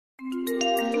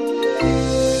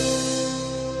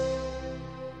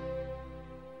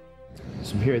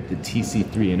I'm here at the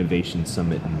TC3 Innovation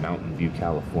Summit in Mountain View,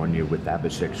 California with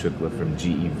Abhishek Shukla from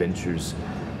GE Ventures.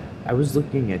 I was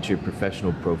looking at your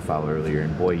professional profile earlier,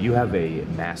 and boy, you have a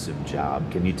massive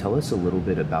job. Can you tell us a little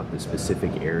bit about the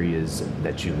specific areas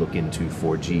that you look into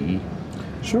for GE?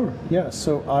 Sure, yeah.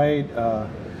 So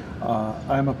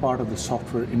I'm a part of the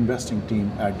software investing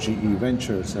team at GE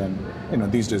Ventures, and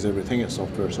these days everything is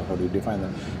software, so how do you define that?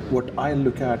 What I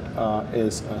look at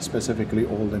is specifically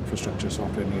all the infrastructure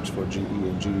software needs for GE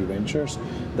and GE Ventures.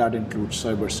 That includes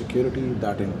cybersecurity,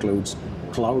 that includes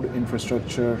cloud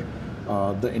infrastructure,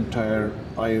 the entire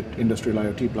industrial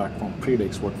IoT platform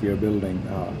predicts what we are building,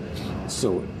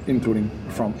 so including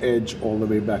from edge all the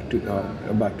way back to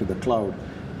the cloud,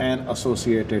 and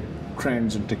associated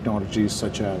trends and technologies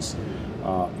such as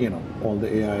all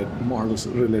the AI models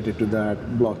related to that,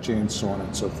 blockchain, so on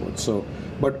and so forth. So,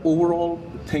 but overall,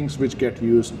 things which get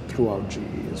used throughout GE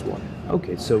as well.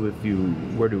 Okay, so if you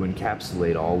were to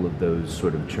encapsulate all of those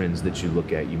sort of trends that you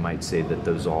look at, you might say that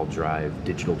those all drive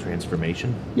digital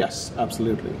transformation? Yes,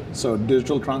 absolutely. So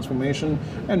digital transformation,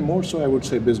 and more so I would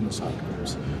say business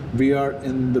outcomes. We are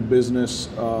in the business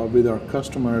with our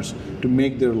customers to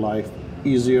make their life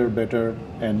easier, better,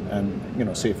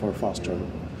 and safer, faster.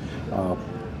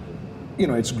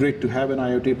 It's great to have an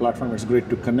IoT platform. It's great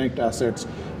to connect assets,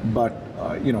 but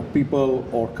people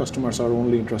or customers are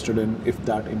only interested in if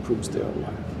that improves their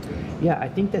life. Yeah, I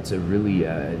think that's a really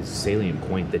salient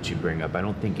point that you bring up. I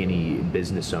don't think any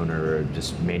business owner or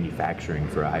just manufacturing,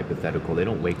 for a hypothetical, they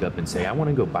don't wake up and say, I want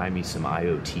to go buy me some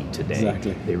IoT today.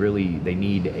 Exactly. They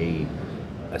need a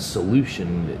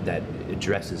solution that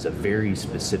addresses a very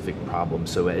specific problem.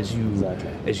 So as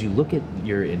you look at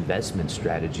your investment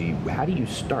strategy, how do you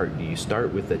start? Do you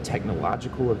start with a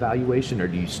technological evaluation, or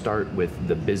do you start with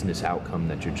the business outcome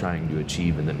that you're trying to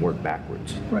achieve and then work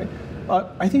backwards? Right.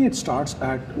 I think it starts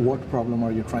at what problem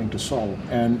are you trying to solve,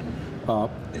 and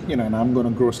and I'm going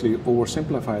to grossly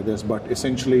oversimplify this, but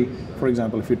essentially, for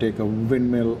example, if you take a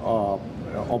wind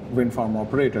farm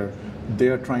operator, they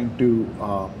are trying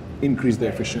to increase the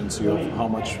efficiency of how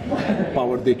much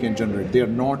power they can generate. They are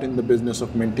not in the business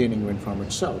of maintaining wind farm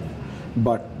itself,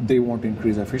 but they want to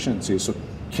increase efficiency. So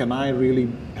can I really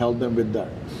help them with that?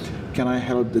 Can I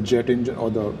help the jet engine or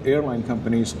the airline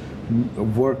companies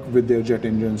work with their jet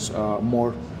engines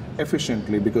more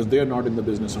efficiently, because they are not in the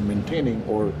business of maintaining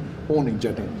or owning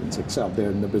jet engines itself. They're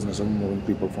in the business of moving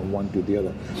people from one to the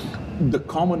other. The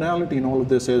commonality in all of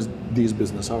this is these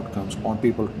business outcomes on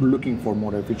people looking for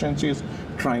more efficiencies,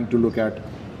 trying to look at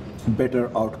better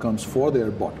outcomes for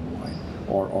their bottom line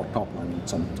or top line in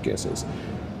some cases.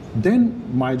 Then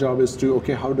my job is to,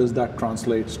 okay, how does that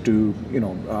translate to,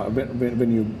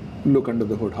 when you look under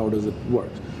the hood, how does it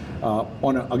work?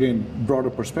 On a, again,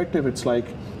 broader perspective, it's like,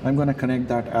 I'm going to connect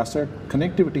that asset.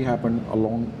 Connectivity happened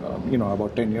along,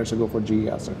 about 10 years ago for GE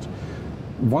assets.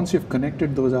 Once you've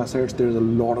connected those assets, there's a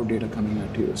lot of data coming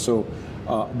at you. So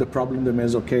the problem then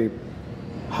is, okay,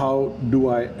 how do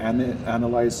I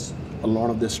analyze a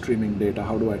lot of this streaming data?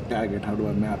 How do I tag it? How do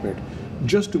I map it?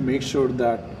 Just to make sure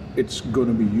that it's going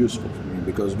to be useful for me,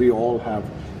 because we all have,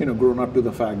 grown up to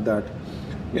the fact that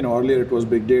earlier it was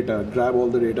big data, grab all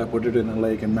the data, put it in a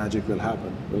lake, and magic will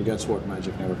happen. Well, guess what?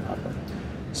 Magic never happened.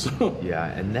 So yeah,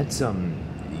 and that's it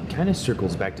kind of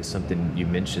circles back to something you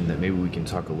mentioned that maybe we can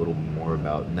talk a little more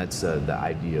about, and that's the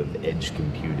idea of edge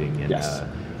computing and yes.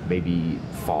 Maybe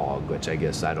fog, which I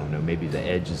guess, I don't know, maybe the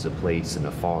edge is a place and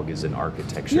a fog is an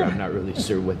architecture. Yeah. I'm not really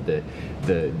sure what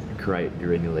the correct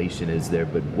granulation is there,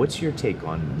 but what's your take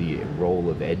on the role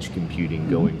of edge computing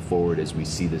going forward as we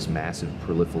see this massive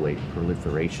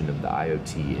proliferation of the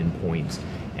IoT endpoints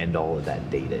and all of that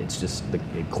data? It's just the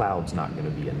cloud's not going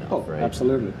to be enough, right?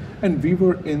 Absolutely. And we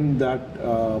were in that,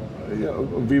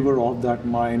 we were of that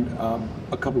mind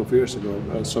a couple of years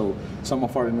ago. So some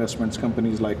of our investments,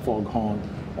 companies like Foghorn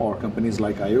or companies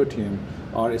like IoTM,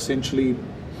 are essentially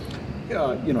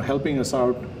helping us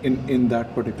out in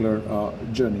that particular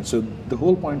journey. So the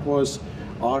whole point was,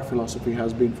 our philosophy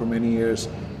has been for many years,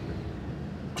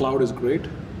 cloud is great.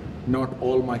 Not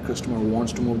all my customer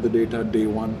wants to move the data day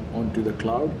one onto the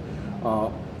cloud.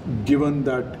 Given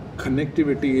that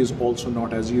connectivity is also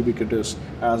not as ubiquitous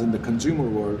as in the consumer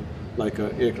world, like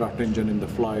an aircraft engine in the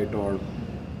flight or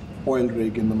oil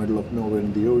rig in the middle of nowhere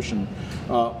in the ocean,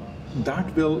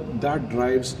 that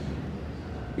drives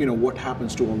what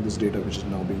happens to all this data which is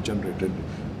now being generated.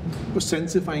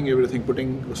 Sensifying everything,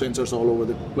 putting sensors all over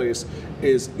the place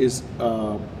is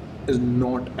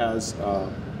not as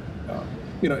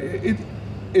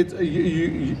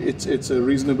it's a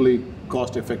reasonably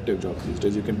cost-effective job these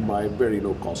days. You can buy very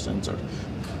low-cost sensors.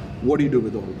 What do you do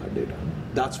with all of that data?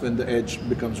 That's when the edge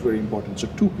becomes very important. So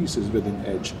two pieces within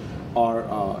edge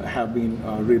have been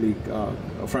really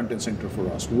front and center for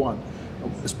us. One,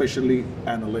 especially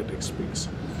analytics piece.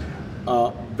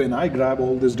 When I grab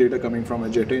all this data coming from a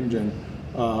jet engine,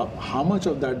 how much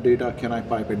of that data can I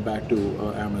pipe it back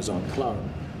to Amazon Cloud?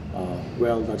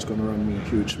 Well, that's going to run me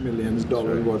huge millions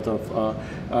dollars worth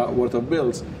of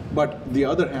bills. But the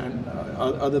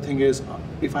other thing is,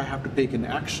 if I have to take an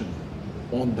action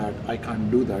on that, I can't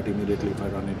do that immediately if I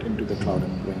run it into the cloud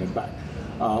and bring it back.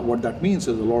 What that means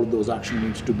is a lot of those action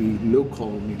needs to be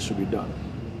local, needs to be done.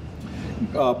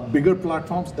 Bigger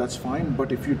platforms, that's fine,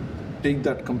 but if you take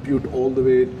that compute all the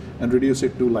way and reduce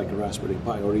it to like a Raspberry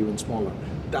Pi or even smaller,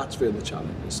 that's where the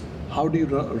challenge is. How do you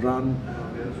run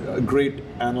great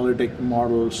analytic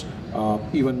models,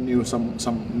 even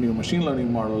some new machine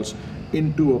learning models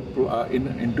into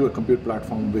a compute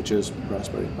platform which is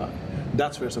Raspberry Pi?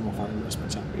 That's where some of our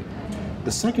investments have been.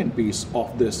 The second piece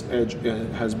of this edge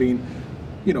has been,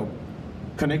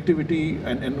 connectivity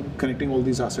and connecting all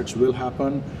these assets will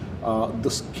happen. The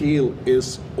scale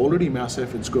is already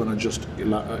massive. It's going to just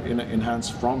enhance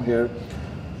from here.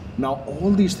 Now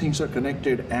all these things are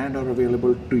connected and are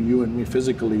available to you and me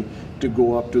physically to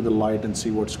go up to the light and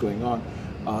see what's going on.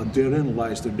 Therein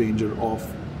lies the danger of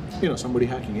somebody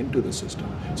hacking into the system.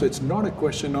 So it's not a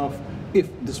question of if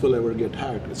this will ever get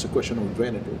hacked, it's a question of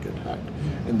when it will get hacked.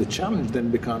 And the challenge then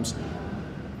becomes,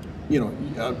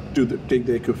 take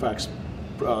the Equifax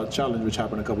challenge, which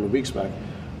happened a couple of weeks back.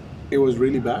 It was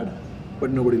really bad,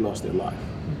 but nobody lost their life.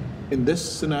 In this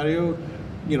scenario,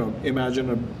 imagine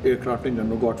an aircraft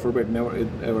engine, God forbid, it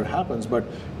ever happens, but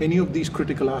any of these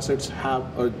critical assets have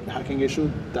a hacking issue,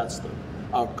 that's the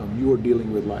outcome. You are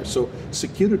dealing with life. So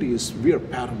we are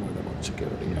paranoid about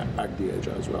security at the edge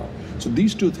as well. So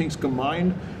these two things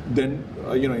combined then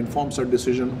informs our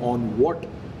decision on what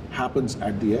happens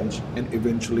at the edge and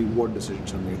eventually what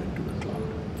decisions are made into the cloud.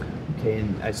 Okay,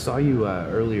 and I saw you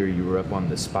earlier, you were up on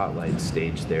the spotlight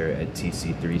stage there at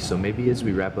TC3, so maybe as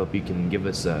we wrap up you can give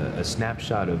us a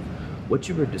snapshot of what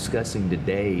you were discussing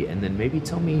today, and then maybe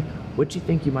tell me what you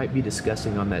think you might be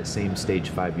discussing on that same stage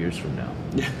 5 years from now.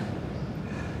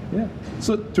 Yeah.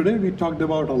 So today we talked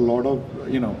about a lot of,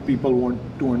 people want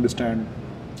to understand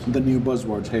the new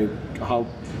buzzwords. Hey,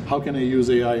 how can I use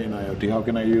AI in IoT? How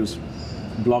can I use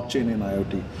blockchain in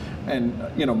IoT?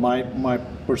 And my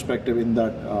perspective in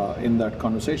that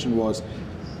conversation was,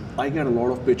 I get a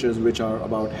lot of pitches which are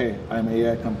about, hey, I'm an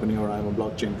AI company or I'm a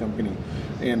blockchain company,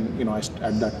 and I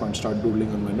at that point start doodling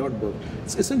on my notebook.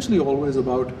 It's essentially always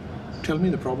about, tell me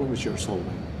the problem which you're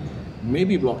solving.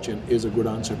 Maybe blockchain is a good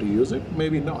answer to use it,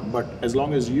 maybe not. But as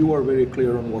long as you are very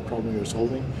clear on what problem you're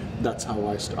solving, that's how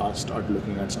I start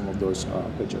looking at some of those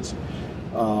pitches.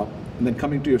 And then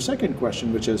coming to your second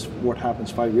question, which is what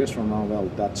happens 5 years from now, well,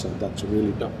 that's a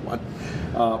really tough one.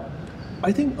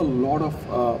 I think a lot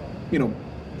of,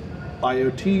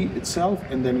 IoT itself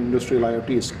and then industrial IoT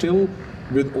is still,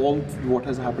 with all what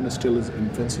has happened, is still in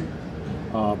infancy.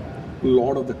 A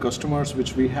lot of the customers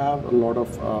which we have, a lot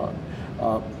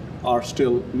of are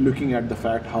still looking at the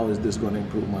fact, how is this going to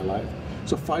improve my life?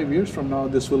 So 5 years from now,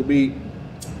 this will be,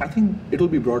 I think it'll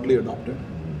be broadly adopted.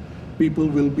 People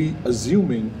will be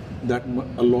assuming that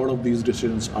a lot of these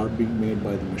decisions are being made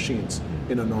by the machines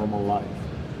in a normal life.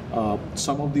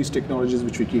 Some of these technologies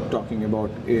which we keep talking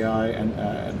about, AI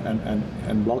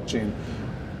and blockchain,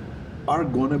 are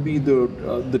going to be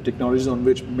the technologies on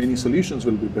which many solutions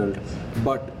will be built.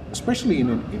 But especially in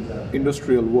an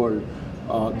industrial world,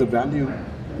 the value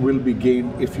will be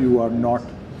gained if you're not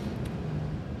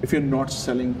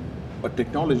selling a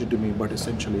technology to me, but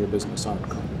essentially a business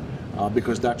outcome,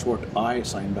 because that's what I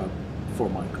signed up for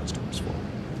my customers for.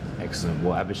 Excellent.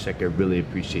 Well, Abhishek, I really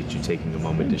appreciate you taking a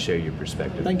moment to share your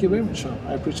perspective. Thank you very much, Sean.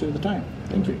 I appreciate the time.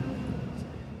 Thank you.